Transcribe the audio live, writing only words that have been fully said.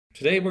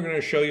Today we're going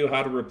to show you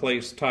how to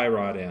replace tie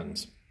rod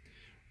ends.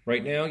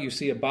 Right now you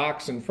see a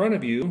box in front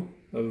of you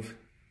of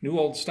new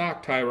old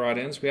stock tie rod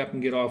ends we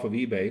happen to get off of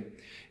eBay.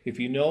 If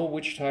you know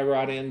which tie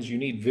rod ends you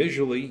need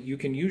visually, you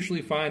can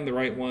usually find the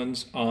right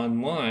ones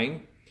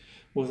online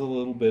with a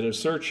little bit of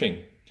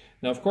searching.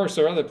 Now of course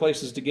there are other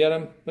places to get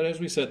them, but as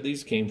we said,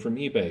 these came from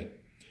eBay.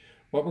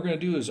 What we're going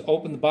to do is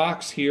open the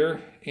box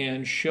here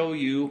and show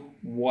you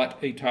what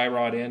a tie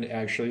rod end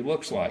actually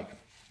looks like.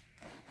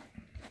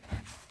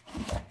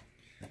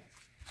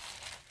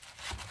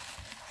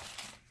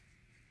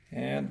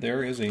 And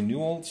there is a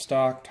new old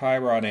stock tie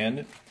rod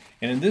end.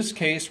 And in this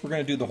case, we're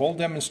going to do the whole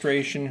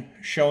demonstration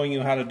showing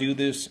you how to do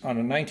this on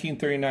a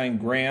 1939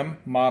 Graham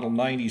Model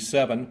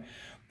 97.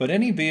 But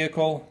any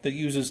vehicle that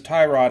uses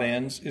tie rod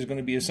ends is going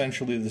to be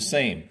essentially the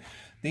same.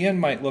 The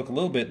end might look a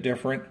little bit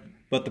different,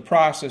 but the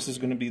process is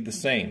going to be the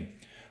same.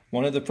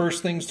 One of the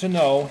first things to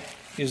know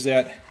is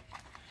that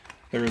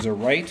there is a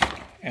right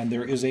and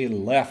there is a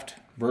left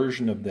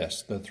version of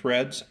this. The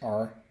threads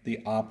are the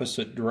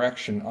opposite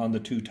direction on the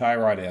two tie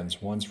rod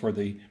ends. One's for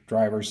the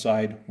driver's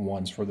side,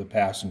 one's for the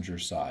passenger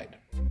side.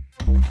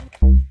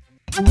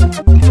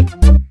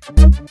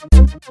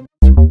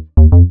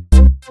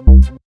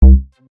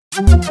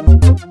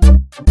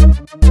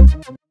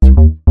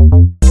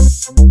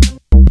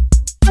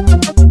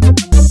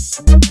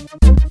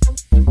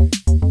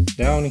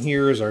 Down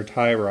here is our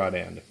tie rod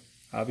end.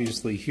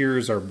 Obviously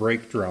here's our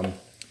brake drum.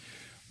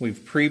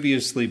 We've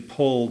previously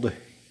pulled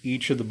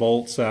each of the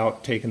bolts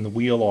out, taken the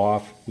wheel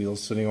off.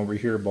 Wheel's sitting over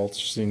here,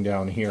 bolts are sitting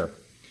down here.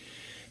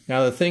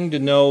 Now the thing to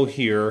know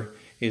here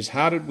is,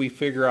 how did we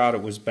figure out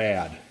it was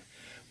bad?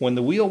 When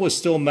the wheel was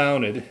still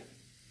mounted,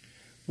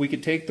 we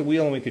could take the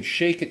wheel and we could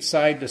shake it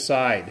side to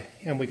side,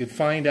 and we could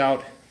find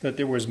out that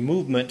there was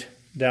movement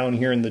down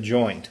here in the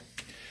joint.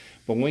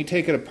 But when we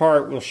take it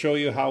apart, we'll show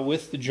you how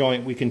with the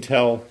joint we can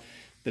tell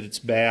that it's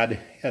bad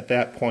at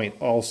that point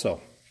also.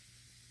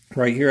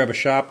 Right here I have a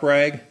shop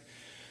rag.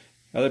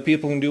 Other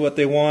people can do what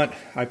they want.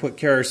 I put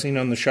kerosene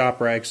on the shop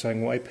rag so I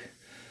can wipe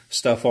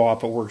stuff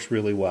off. It works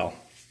really well.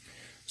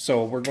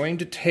 So we're going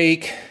to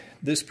take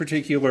this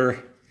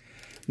particular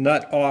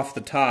nut off the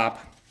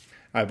top.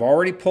 I've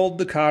already pulled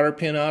the cotter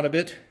pin out of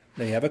it.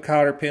 They have a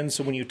cotter pin,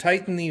 so when you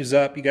tighten these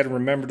up, you got to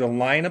remember to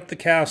line up the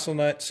castle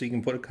nut so you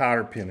can put a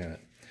cotter pin in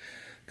it.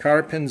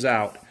 Cotter pin's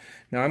out.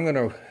 Now I'm going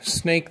to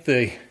snake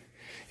the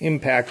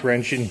impact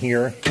wrench in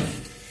here.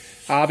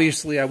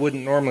 Obviously, I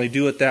wouldn't normally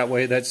do it that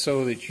way. That's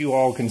so that you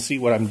all can see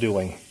what I'm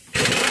doing.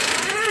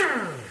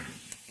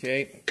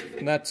 Okay,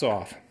 nuts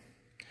off.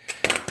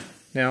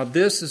 Now,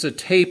 this is a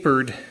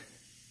tapered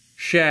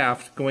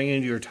shaft going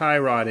into your tie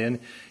rod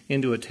end,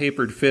 into a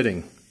tapered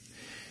fitting.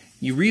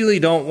 You really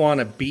don't want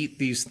to beat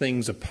these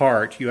things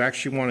apart. You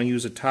actually want to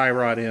use a tie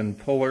rod end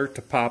puller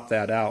to pop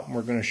that out, and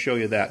we're going to show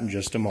you that in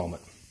just a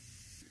moment.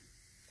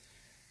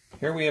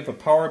 Here we have a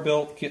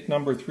Powerbuilt kit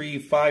number 3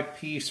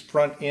 5-piece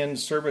front end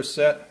service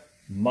set.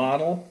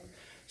 Model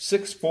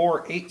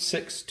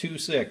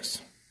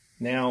 648626.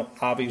 Now,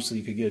 obviously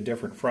you could get a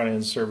different front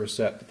end service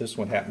set, but this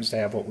one happens to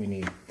have what we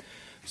need.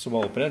 So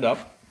we'll open it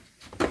up,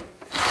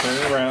 turn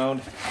it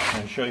around,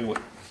 and show you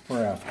what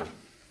we're after.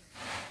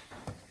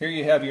 Here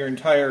you have your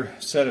entire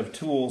set of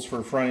tools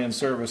for front end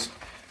service,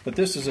 but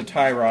this is a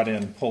tie rod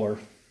end puller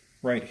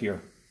right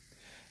here.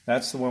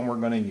 That's the one we're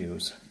going to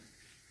use.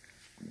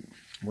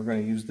 We're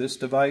going to use this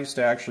device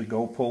to actually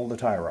go pull the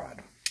tie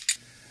rod.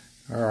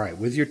 Alright,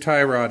 with your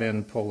tie rod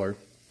end puller,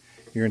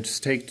 you're going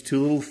to take the two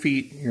little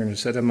feet, you're going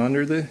to set them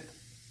under the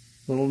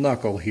little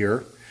knuckle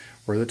here,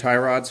 where the tie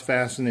rod's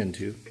fastened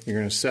into. You're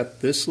going to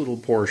set this little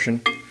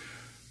portion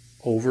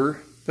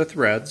over the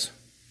threads.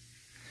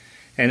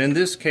 And in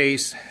this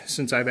case,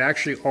 since I've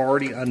actually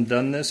already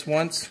undone this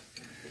once,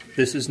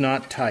 this is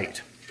not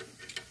tight.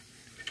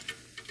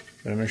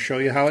 But I'm going to show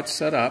you how it's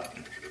set up.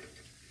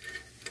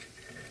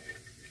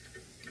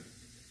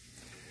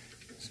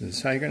 So this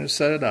is how you're going to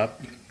set it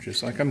up,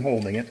 just like I'm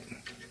holding it.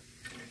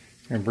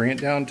 And bring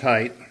it down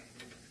tight,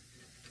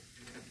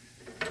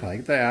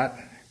 like that.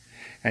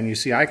 And you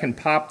see I can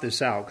pop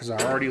this out because I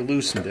already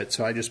loosened it,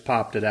 so I just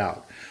popped it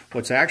out.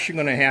 What's actually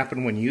going to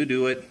happen when you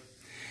do it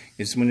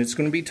is, when it's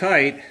going to be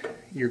tight,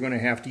 you're going to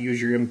have to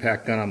use your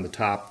impact gun on the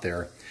top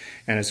there.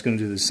 And it's going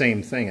to do the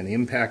same thing. And the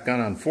impact gun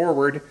on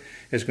forward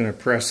is going to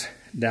press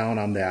down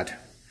on that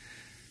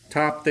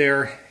top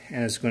there,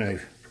 and it's going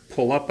to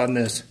pull up on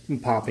this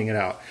and popping it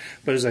out.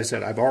 But as I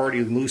said, I've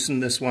already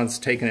loosened this once,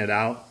 taken it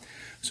out,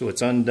 so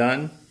it's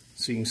undone,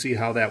 so you can see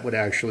how that would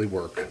actually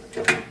work.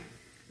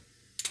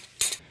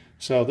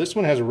 So this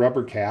one has a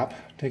rubber cap.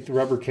 Take the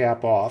rubber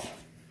cap off,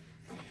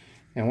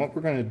 and what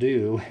we're going to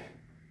do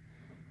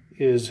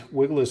is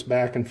wiggle this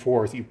back and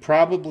forth. You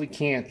probably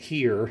can't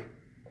hear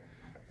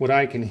what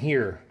I can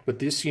hear, but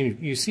this,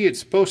 you see it's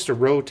supposed to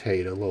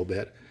rotate a little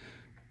bit,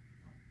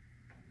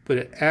 but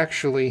it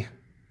actually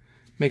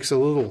makes a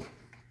little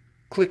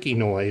clicky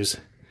noise,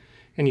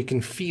 and you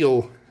can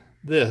feel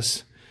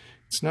this.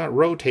 It's not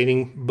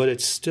rotating, but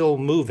it's still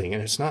moving,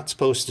 and it's not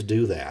supposed to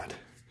do that.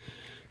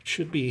 It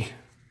should be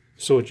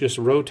so it just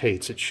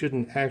rotates. It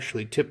shouldn't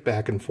actually tip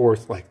back and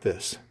forth like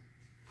this.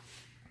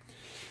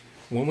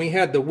 When we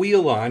had the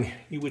wheel on,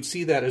 you would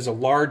see that as a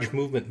large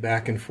movement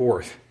back and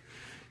forth.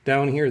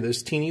 Down here,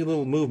 this teeny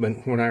little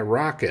movement, when I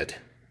rock it,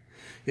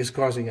 is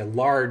causing a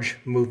large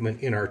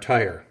movement in our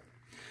tire.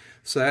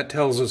 So that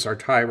tells us our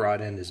tie rod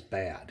end is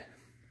bad.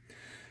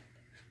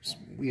 So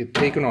we have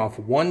taken off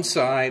one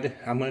side.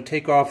 I'm going to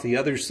take off the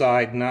other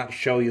side, not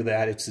show you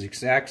that. It's the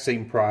exact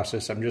same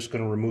process. I'm just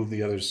going to remove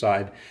the other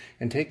side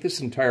and take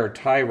this entire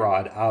tie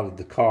rod out of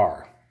the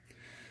car.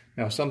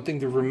 Now, something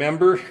to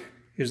remember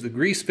is the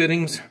grease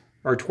fittings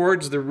are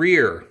towards the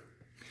rear.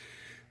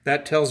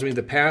 That tells me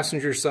the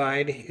passenger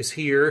side is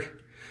here.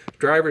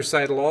 Driver's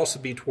side will also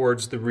be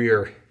towards the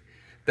rear.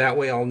 That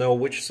way I'll know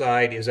which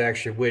side is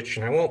actually which,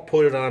 and I won't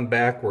put it on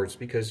backwards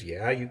because,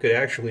 yeah, you could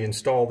actually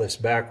install this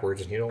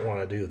backwards, and you don't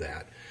want to do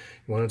that.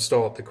 You want to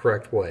install it the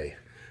correct way.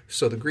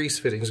 So the grease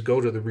fittings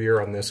go to the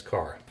rear on this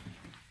car.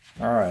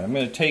 Alright, I'm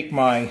going to take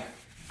my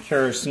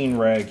kerosene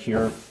rag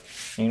here.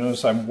 You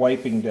notice I'm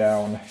wiping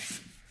down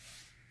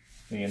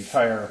the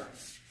entire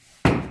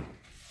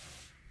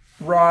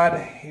rod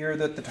here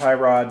that the tie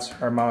rods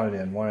are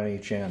mounted in, one on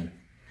each end.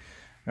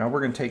 Now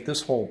we're going to take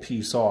this whole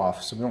piece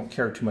off, so we don't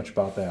care too much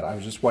about that. I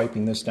was just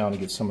wiping this down to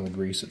get some of the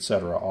grease,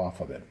 etc. off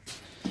of it.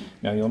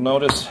 Now you'll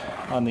notice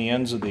on the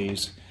ends of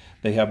these,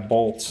 they have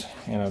bolts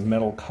and a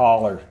metal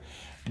collar.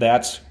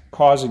 That's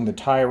causing the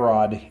tie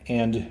rod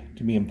end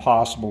to be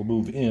impossible to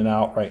move in and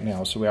out right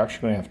now. So we're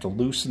actually going to have to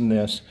loosen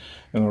this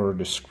in order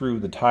to screw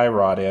the tie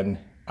rod end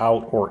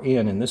out or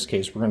in. In this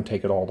case, we're going to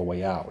take it all the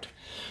way out.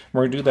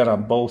 We're going to do that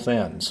on both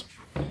ends.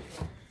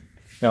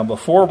 Now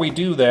before we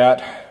do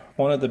that,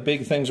 one of the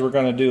big things we're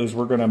going to do is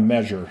we're going to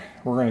measure.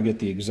 We're going to get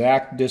the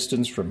exact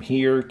distance from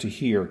here to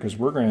here because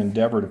we're going to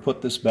endeavor to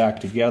put this back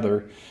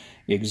together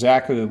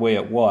exactly the way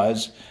it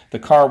was. The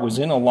car was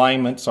in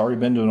alignment. It's already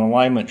been to an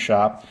alignment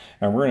shop,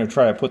 and we're going to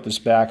try to put this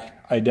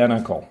back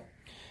identical.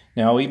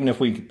 Now, even if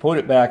we put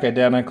it back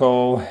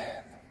identical,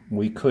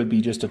 we could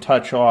be just a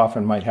touch off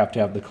and might have to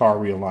have the car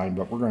realigned,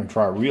 but we're going to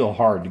try real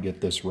hard to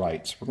get this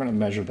right. So we're going to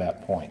measure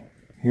that point.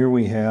 Here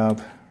we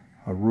have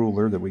a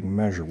ruler that we can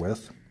measure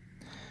with.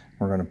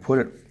 We're going to put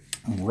it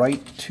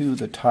right to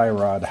the tie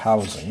rod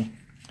housing,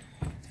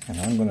 and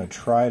I'm going to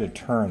try to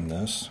turn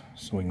this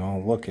so we can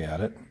all look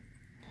at it.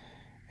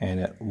 And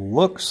it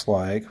looks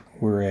like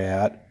we're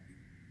at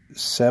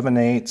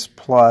 7/8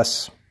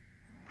 plus,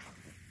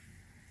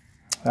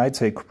 I'd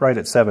say right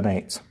at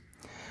 7/8.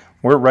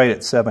 We're right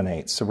at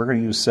 7/8, so we're going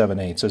to use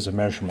 7/8 as a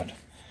measurement.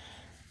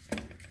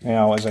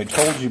 Now, as I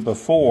told you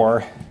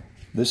before,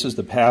 this is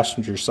the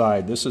passenger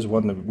side. This is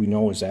one that we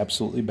know is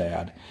absolutely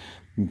bad.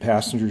 The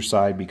passenger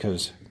side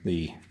because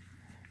the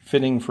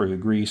fitting for the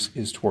grease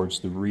is towards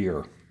the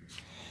rear.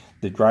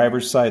 The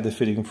driver's side, the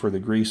fitting for the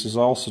grease is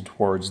also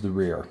towards the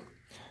rear.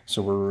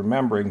 So we're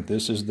remembering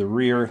this is the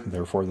rear,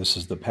 therefore this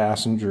is the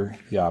passenger,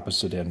 the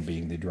opposite end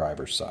being the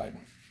driver's side.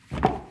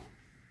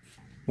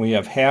 We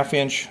have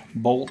 1/2-inch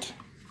bolt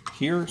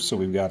here, so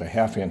we've got a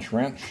 1/2-inch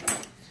wrench,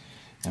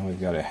 and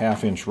we've got a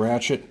 1/2-inch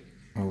ratchet,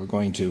 and we're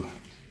going to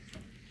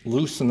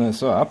loosen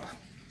this up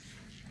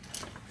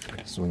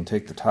so we can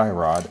take the tie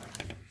rod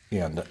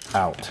end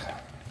out.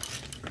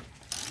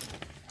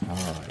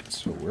 Alright,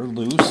 so we're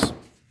loose.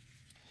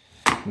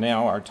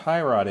 Now our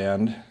tie rod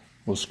end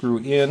will screw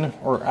in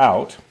or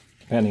out,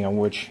 depending on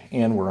which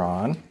end we're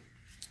on.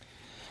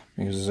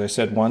 Because as I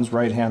said, one's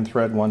right-hand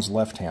thread, one's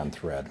left-hand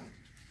thread.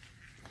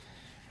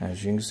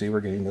 As you can see,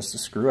 we're getting this to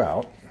screw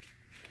out.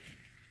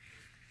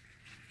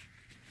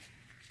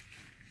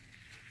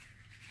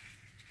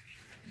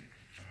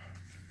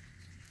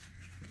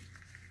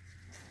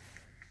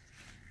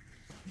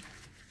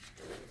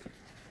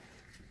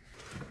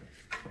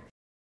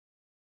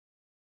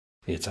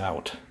 It's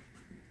out.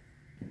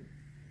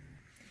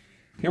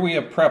 Here we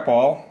have Prep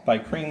All by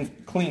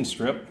Clean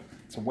Strip.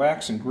 It's a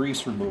wax and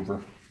grease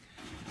remover.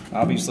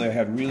 Obviously I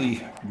had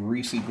really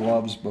greasy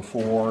gloves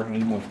before, and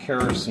even with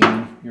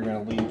kerosene you're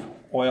going to leave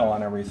oil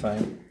on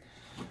everything.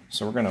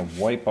 So we're going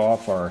to wipe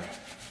off our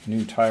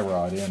new tie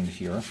rod end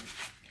here.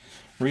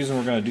 The reason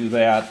we're going to do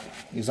that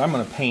is I'm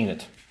going to paint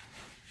it.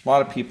 A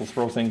lot of people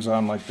throw things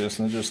on like this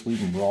and they just leave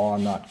them raw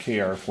and not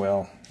care.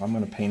 Well, I'm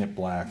going to paint it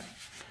black,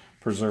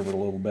 preserve it a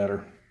little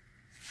better.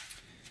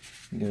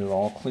 Get it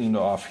all cleaned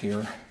off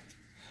here.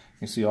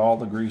 You see all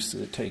the grease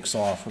that it takes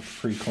off with the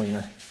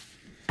pre-cleaner.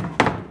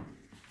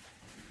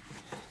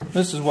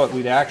 This is what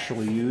we'd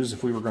actually use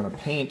if we were going to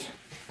paint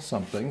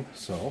something.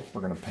 So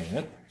we're going to paint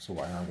it. So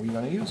why aren't we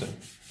going to use it?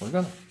 We're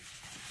going to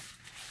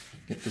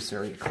get this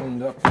area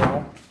cleaned up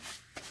now.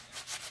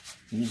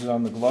 Use it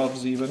on the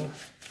gloves even.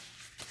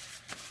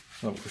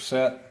 So we're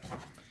set.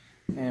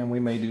 And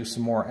we may do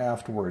some more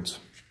afterwards.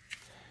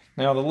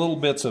 Now the little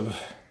bits of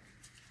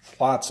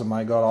flotsam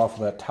I got off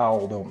of that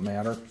towel don't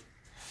matter.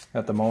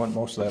 At the moment,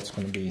 most of that's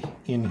going to be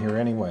in here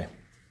anyway.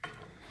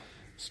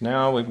 So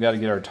now we've got to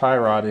get our tie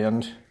rod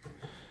end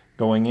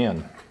going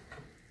in.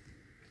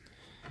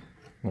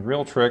 The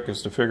real trick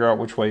is to figure out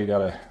which way you got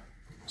to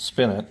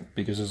spin it,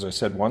 because as I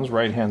said, one's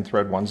right-hand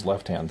thread, one's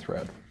left-hand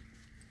thread.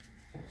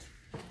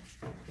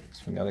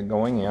 So we got it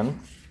going in.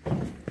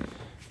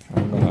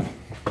 I'm going to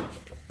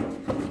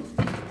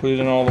put it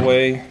in all the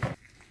way.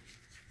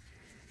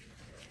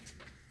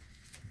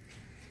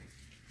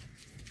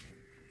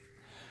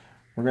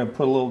 We're going to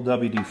put a little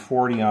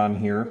WD-40 on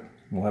here.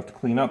 We'll have to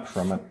clean up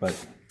from it, but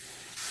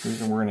the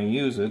reason we're going to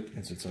use it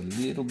is it's a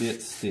little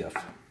bit stiff.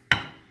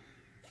 There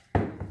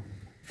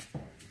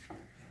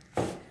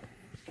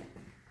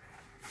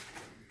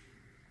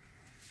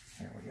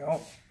we go.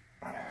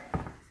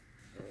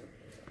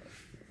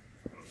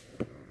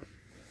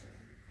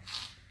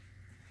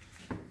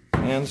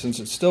 And since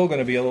it's still going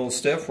to be a little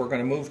stiff, we're going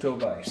to move to a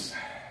vise.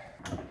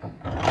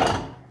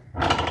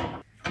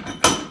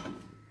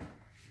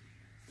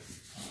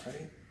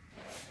 Alrighty.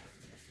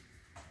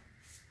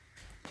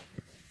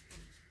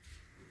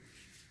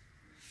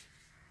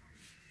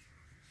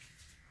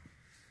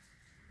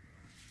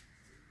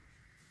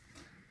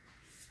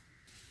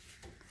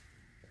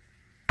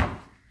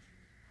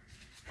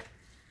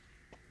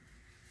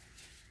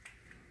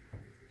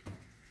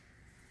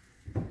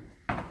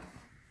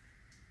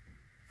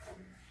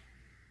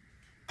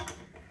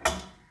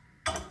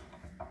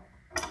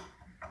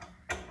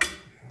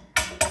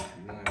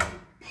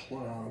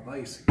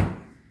 Ice again.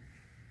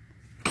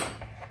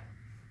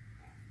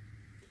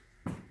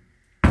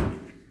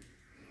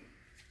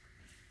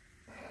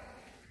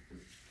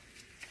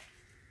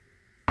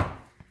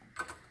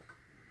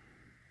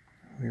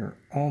 We're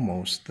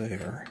almost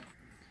there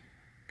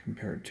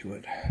compared to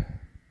it,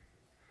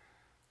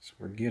 so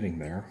we're getting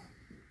there.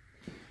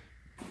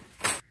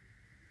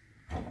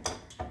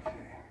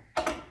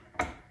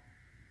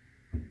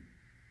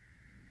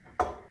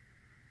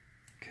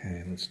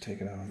 Okay, let's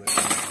take it out of there.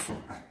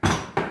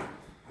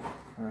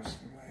 Rest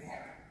of the way.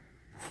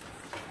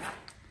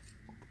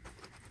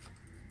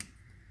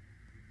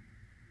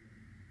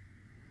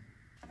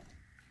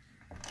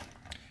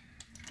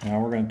 Now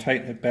we're going to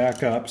tighten it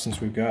back up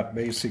since we've got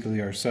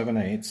basically our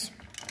 7/8.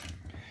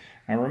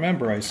 Now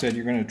remember, I said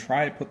you're going to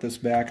try to put this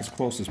back as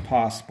close as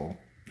possible.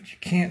 But you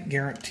can't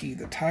guarantee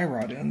the tie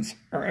rod ends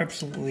are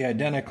absolutely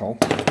identical,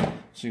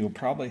 so you'll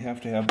probably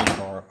have to have the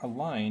bar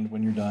aligned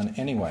when you're done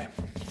anyway.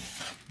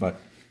 But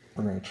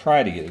we're going to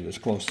try to get it as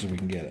close as we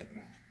can get it.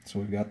 So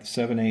we've got the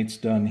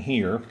 7/8 done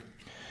here,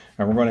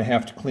 and we're going to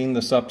have to clean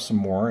this up some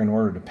more in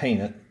order to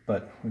paint it,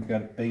 but we've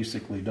got it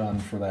basically done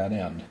for that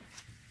end.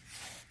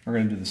 We're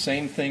going to do the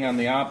same thing on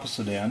the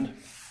opposite end,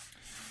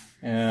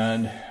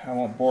 and I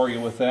won't bore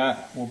you with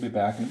that. We'll be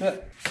back in a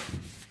bit.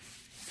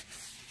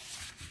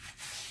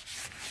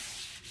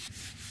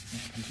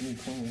 Let's continue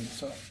cleaning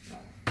this up.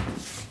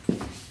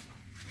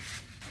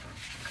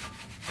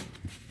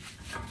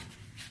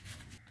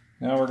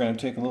 Now we're going to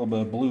take a little bit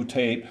of blue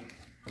tape,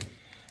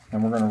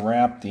 and we're going to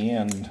wrap the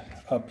end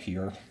up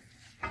here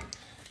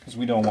because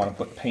we don't want to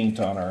put paint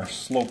on our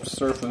sloped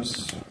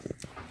surface.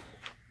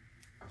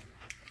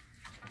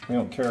 We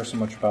don't care so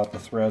much about the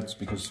threads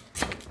because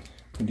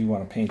we do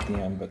want to paint the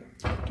end, but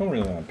don't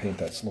really want to paint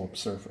that sloped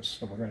surface.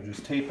 So we're going to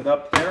just tape it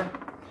up there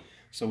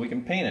so we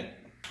can paint it.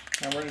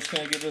 And we're just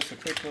going to give this a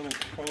quick little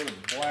coat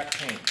of black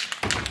paint.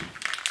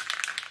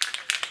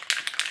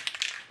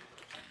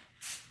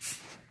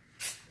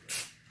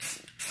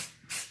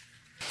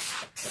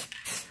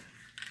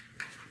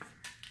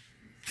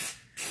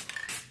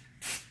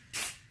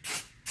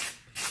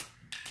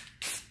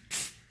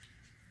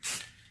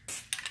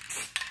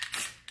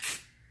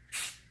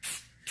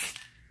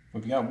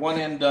 We've got one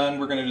end done.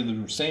 We're going to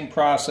do the same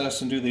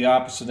process and do the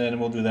opposite end,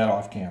 and we'll do that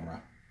off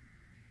camera.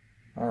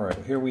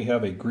 Alright, here we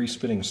have a grease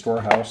fitting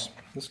storehouse.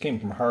 This came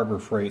from Harbor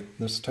Freight.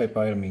 This type of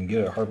item you can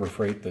get at Harbor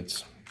Freight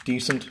that's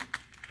decent.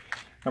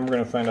 And we're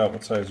going to find out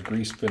what size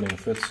grease fitting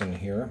fits in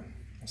here.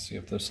 Let's see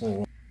if this little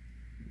one...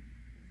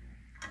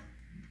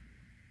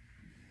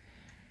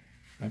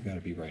 I've got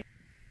to be right.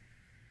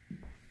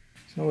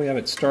 So we have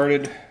it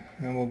started,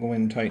 and we'll go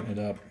in and tighten it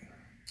up.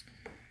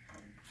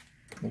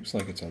 Looks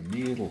like it's a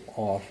little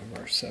off of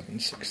our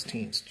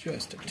 7/16,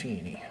 just a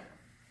teeny,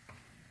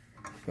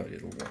 but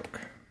it'll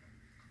work.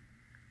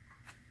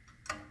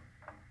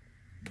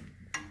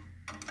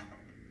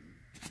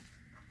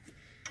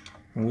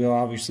 And we'll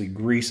obviously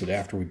grease it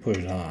after we put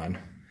it on.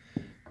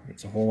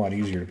 It's a whole lot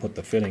easier to put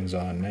the fittings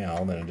on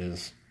now than it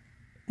is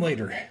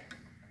later.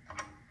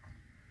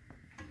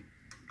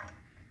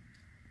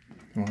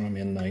 I want them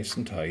in nice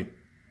and tight.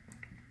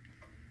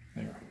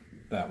 There,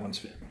 that one's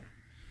fit.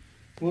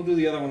 We'll do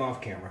the other one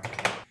off camera.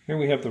 Here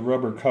we have the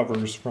rubber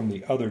covers from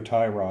the other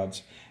tie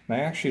rods. And I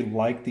actually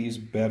like these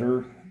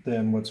better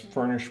than what's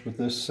furnished with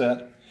this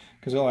set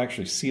because they'll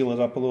actually seal it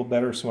up a little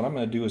better. So what I'm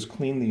going to do is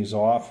clean these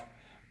off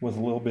with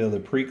a little bit of the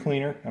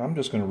pre-cleaner, and I'm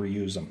just going to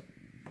reuse them.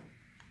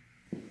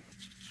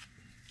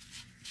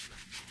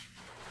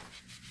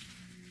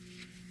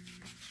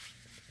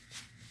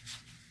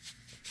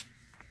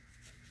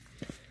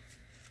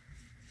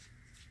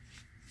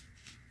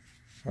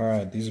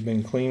 Alright, these have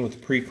been cleaned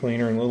with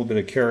pre-cleaner and a little bit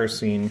of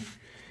kerosene.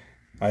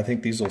 I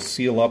think these will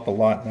seal up a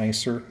lot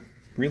nicer.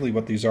 Really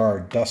what these are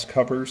dust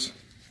covers.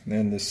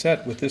 And the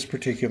set with this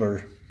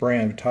particular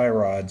brand of tie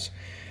rods,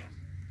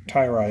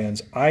 tie rod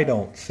ends, I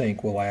don't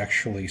think will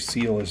actually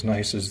seal as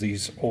nice as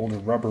these older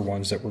rubber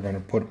ones that we're going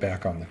to put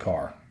back on the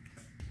car.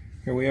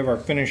 Here we have our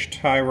finished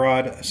tie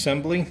rod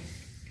assembly.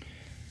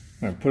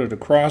 I'm going to put it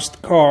across the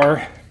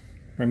car.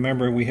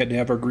 Remember, we had to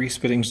have our grease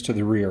fittings to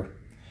the rear.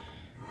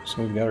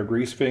 So we've got our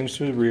grease fittings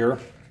to the rear.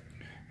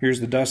 Here's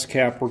the dust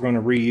cap we're going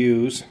to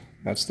reuse.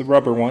 That's the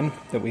rubber one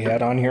that we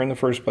had on here in the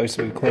first place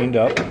that we cleaned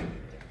up.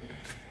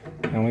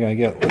 And we got to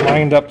get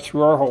lined up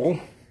through our hole.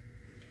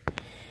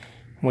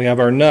 We have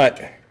our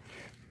nut.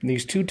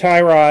 These two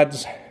tie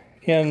rods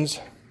ends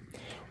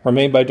are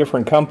made by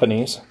different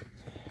companies.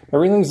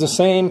 Everything's the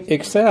same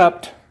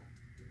except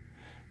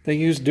they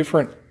use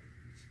different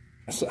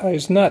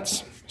size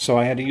nuts. So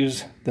I had to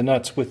use the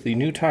nuts with the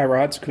new tie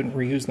rods, couldn't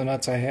reuse the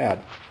nuts I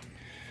had.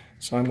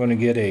 So I'm going to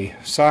get a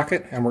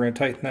socket and we're going to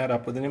tighten that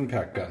up with an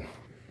impact gun.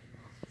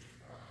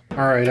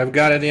 Alright, I've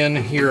got it in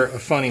here a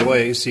funny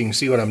way so you can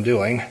see what I'm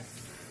doing.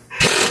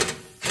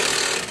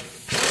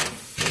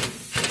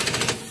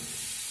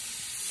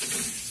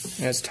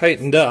 And it's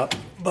tightened up,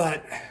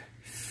 but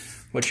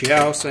what you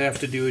also have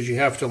to do is you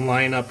have to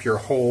line up your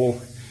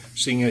hole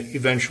so you can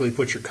eventually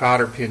put your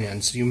cotter pin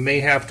in. So you may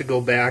have to go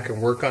back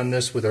and work on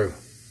this with a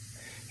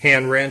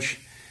hand wrench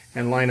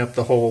and line up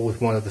the hole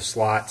with one of the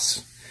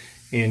slots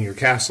in your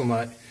castle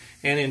nut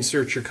and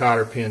insert your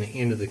cotter pin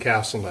into the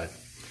castle nut.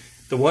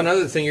 The one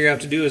other thing you're going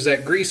to have to do is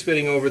that grease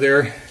fitting over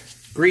there,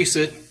 grease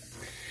it,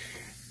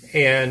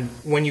 and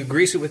when you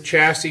grease it with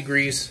chassis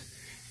grease,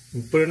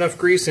 you put enough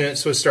grease in it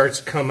so it starts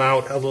to come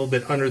out a little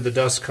bit under the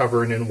dust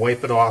cover, and then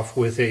wipe it off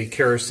with a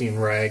kerosene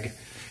rag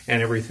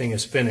and everything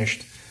is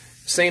finished.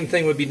 Same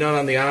thing would be done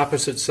on the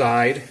opposite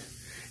side,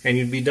 and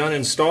you'd be done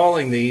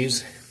installing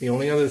these. The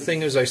only other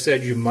thing, as I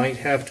said, you might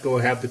have to go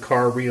have the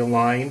car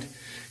realigned,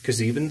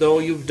 because even though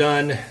you've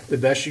done the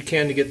best you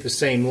can to get the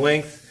same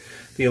length,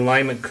 the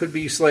alignment could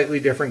be slightly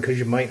different because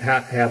you might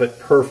not have it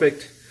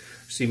perfect,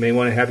 so you may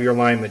want to have your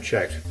alignment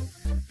checked.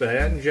 But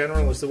that in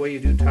general is the way you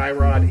do tie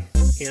rod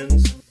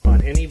ends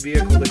on any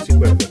vehicle that's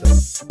equipped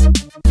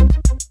with them.